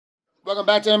Welcome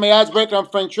back to MMA Oddsbreaker. I'm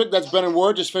Frank Trigg. That's Brennan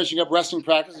Ward, just finishing up wrestling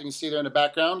practice. You can see there in the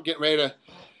background, getting ready to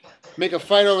make a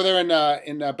fight over there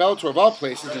in Bellator, of all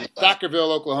places, in Thackerville,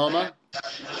 Oklahoma.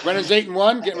 Brennan's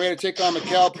 8-1, getting ready to take on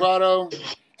Mikkel Parlo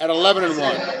at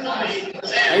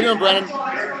 11-1. How you doing, Brennan?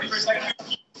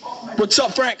 What's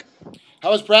up, Frank?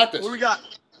 How was practice? What we got?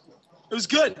 It was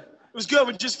good. It was good.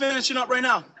 We're just finishing up right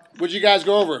now. What'd you guys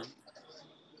go over?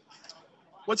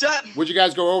 What's that? What'd you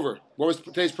guys go over? What was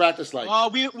today's practice like?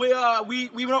 We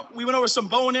went over some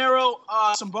bow and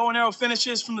arrow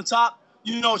finishes from the top.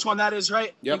 You know which one that is,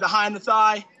 right? Yep. Behind the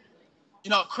thigh. You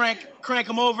know, crank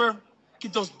them over,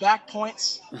 get those back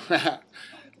points.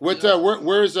 What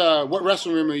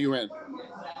wrestling room are you in?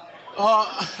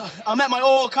 I'm at my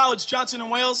old college, Johnson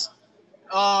 & Wales.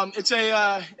 It's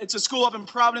a school up in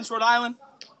Providence, Rhode Island.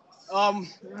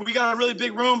 We got a really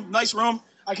big room, nice room.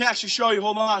 I can actually show you.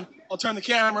 Hold on. I'll turn the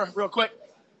camera real quick.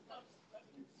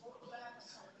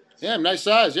 Yeah, nice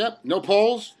size. Yep. No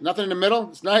poles, nothing in the middle.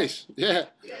 It's nice. Yeah.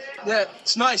 Yeah,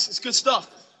 it's nice. It's good stuff.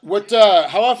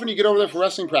 How often do you get over there for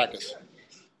wrestling practice?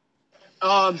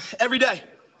 Every day.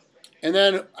 And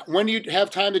then when do you have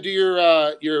time to do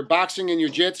your boxing and your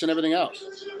jits and everything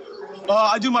else?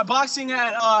 I do my boxing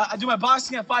at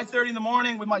 5:30 in the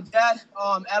morning with my dad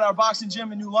at our boxing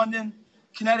gym in New London,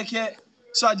 Connecticut.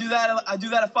 So I do that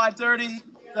at 5:30.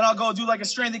 Then I'll go do like a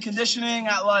strength and conditioning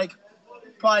at like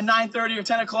probably 9:30 or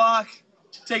 10 o'clock.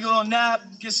 Take a little nap,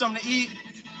 get something to eat.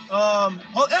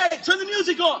 Hey, turn the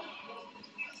music off.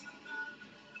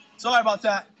 Sorry about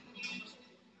that.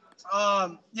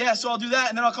 Yeah, so I'll do that,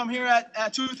 and then I'll come here at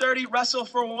 2:30,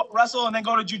 wrestle, and then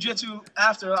go to jiu-jitsu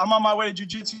after. I'm on my way to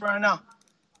jiu-jitsu right now.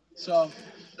 So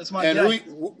that's my day. And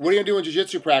what are you going to do in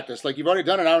jiu-jitsu practice? Like, you've already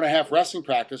done an hour and a half wrestling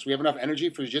practice. We have enough energy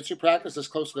for jiu-jitsu practice this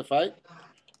close to the fight?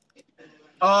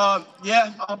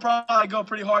 Yeah, I'll probably go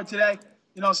pretty hard today.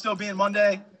 You know, still being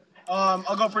Monday.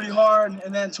 I'll go pretty hard,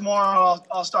 and then tomorrow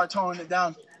I'll start toning it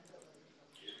down.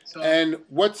 So. And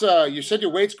you said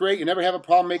your weight's great. You never have a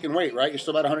problem making weight, right? You're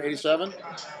still about 187?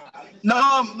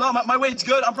 No, my weight's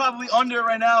good. I'm probably under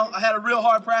right now. I had a real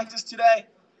hard practice today.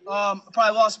 I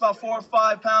probably lost about 4 or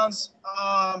 5 pounds.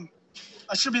 I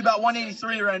should be about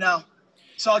 183 right now.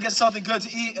 So I'll get something good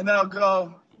to eat, and then I'll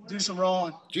go do some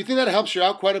rolling. Do you think that helps you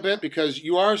out quite a bit? Because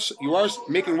you are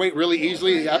making weight really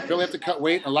easily. You really have to cut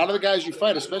weight. A lot of the guys you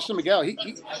fight, especially Miguel,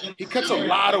 he cuts a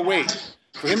lot of weight.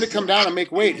 For him to come down and make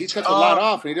weight, he cuts a lot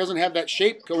off, and he doesn't have that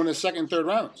shape going in the second and third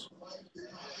rounds.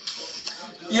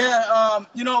 Yeah,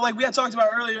 you know, like we had talked about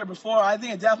earlier before, I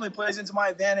think it definitely plays into my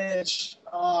advantage.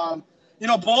 You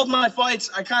know, both my fights,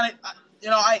 I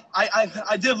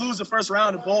did lose the first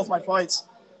round of both my fights.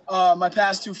 My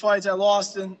past 2 fights I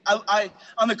lost, and I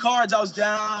on the cards I was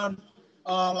down.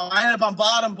 I ended up on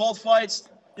bottom both fights.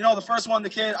 You know, the first one,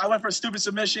 I went for a stupid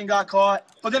submission, got caught.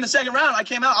 But then the second round, I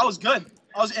came out, I was good.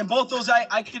 In both those,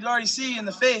 I could already see in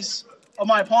the face of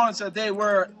my opponents that they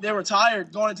were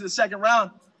tired going into the second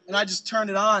round, and I just turned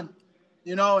it on,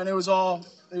 you know, and it was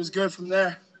good from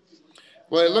there.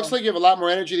 Well, it looks like you have a lot more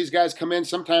energy. These guys come in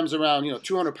sometimes around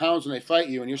 200 pounds when they fight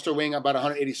you, and you're still weighing about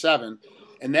 187.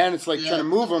 And then it's like trying to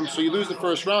move them, so you lose the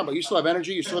first round, but you still have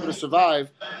energy, you're still able to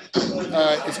survive.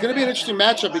 It's going to be an interesting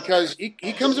matchup because he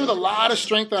comes in with a lot of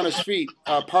strength on his feet,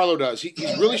 Parlo does.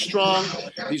 He's really strong,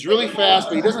 he's really fast,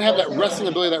 but he doesn't have that wrestling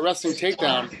ability, that wrestling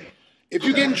takedown. If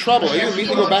you get in trouble, are you going to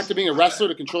immediately go back to being a wrestler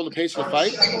to control the pace of the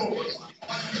fight?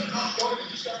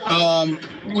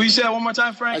 Will you say that one more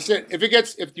time, Frank? I said, if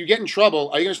you get in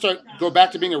trouble, are you going to go back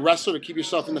to being a wrestler to keep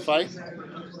yourself in the fight?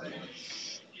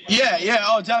 Yeah,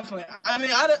 oh, definitely. I mean,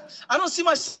 I don't see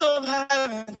myself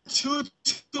having too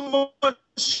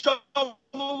much trouble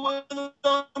with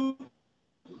them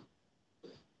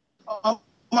on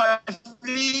my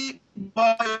feet,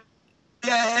 but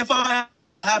yeah, if it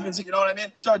happens, you know what I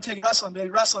mean? Start taking wrestling,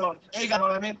 baby, wrestling on. You know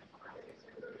what I mean?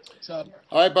 So.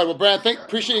 All right, bud. Well, Brad,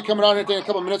 appreciate you coming on here, taking a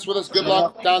couple minutes with us. Good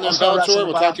luck down there in Bellator.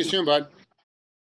 We'll talk to you soon, bud.